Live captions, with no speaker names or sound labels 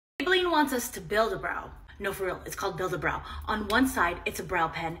Maybelline wants us to build a brow. No, for real, it's called Build a Brow. On one side, it's a brow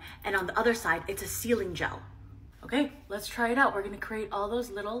pen, and on the other side, it's a sealing gel. Okay, let's try it out. We're gonna create all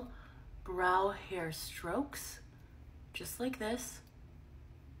those little brow hair strokes, just like this.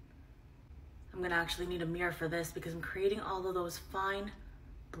 I'm gonna actually need a mirror for this because I'm creating all of those fine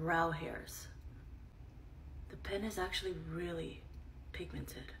brow hairs. The pen is actually really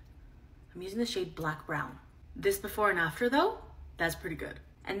pigmented. I'm using the shade Black Brown. This before and after though, that's pretty good.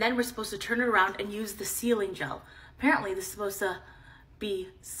 And then we're supposed to turn it around and use the sealing gel. Apparently this is supposed to be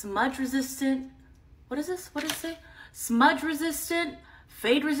smudge resistant. What is this? What does it say? Smudge resistant,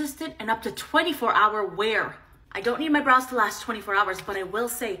 fade resistant, and up to 24-hour wear. I don't need my brows to last 24 hours, but I will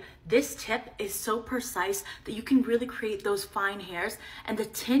say this tip is so precise that you can really create those fine hairs, and the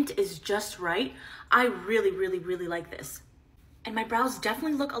tint is just right. I really, really, really like this. And my brows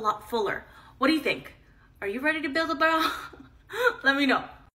definitely look a lot fuller. What do you think? Are you ready to build a brow? Let me know.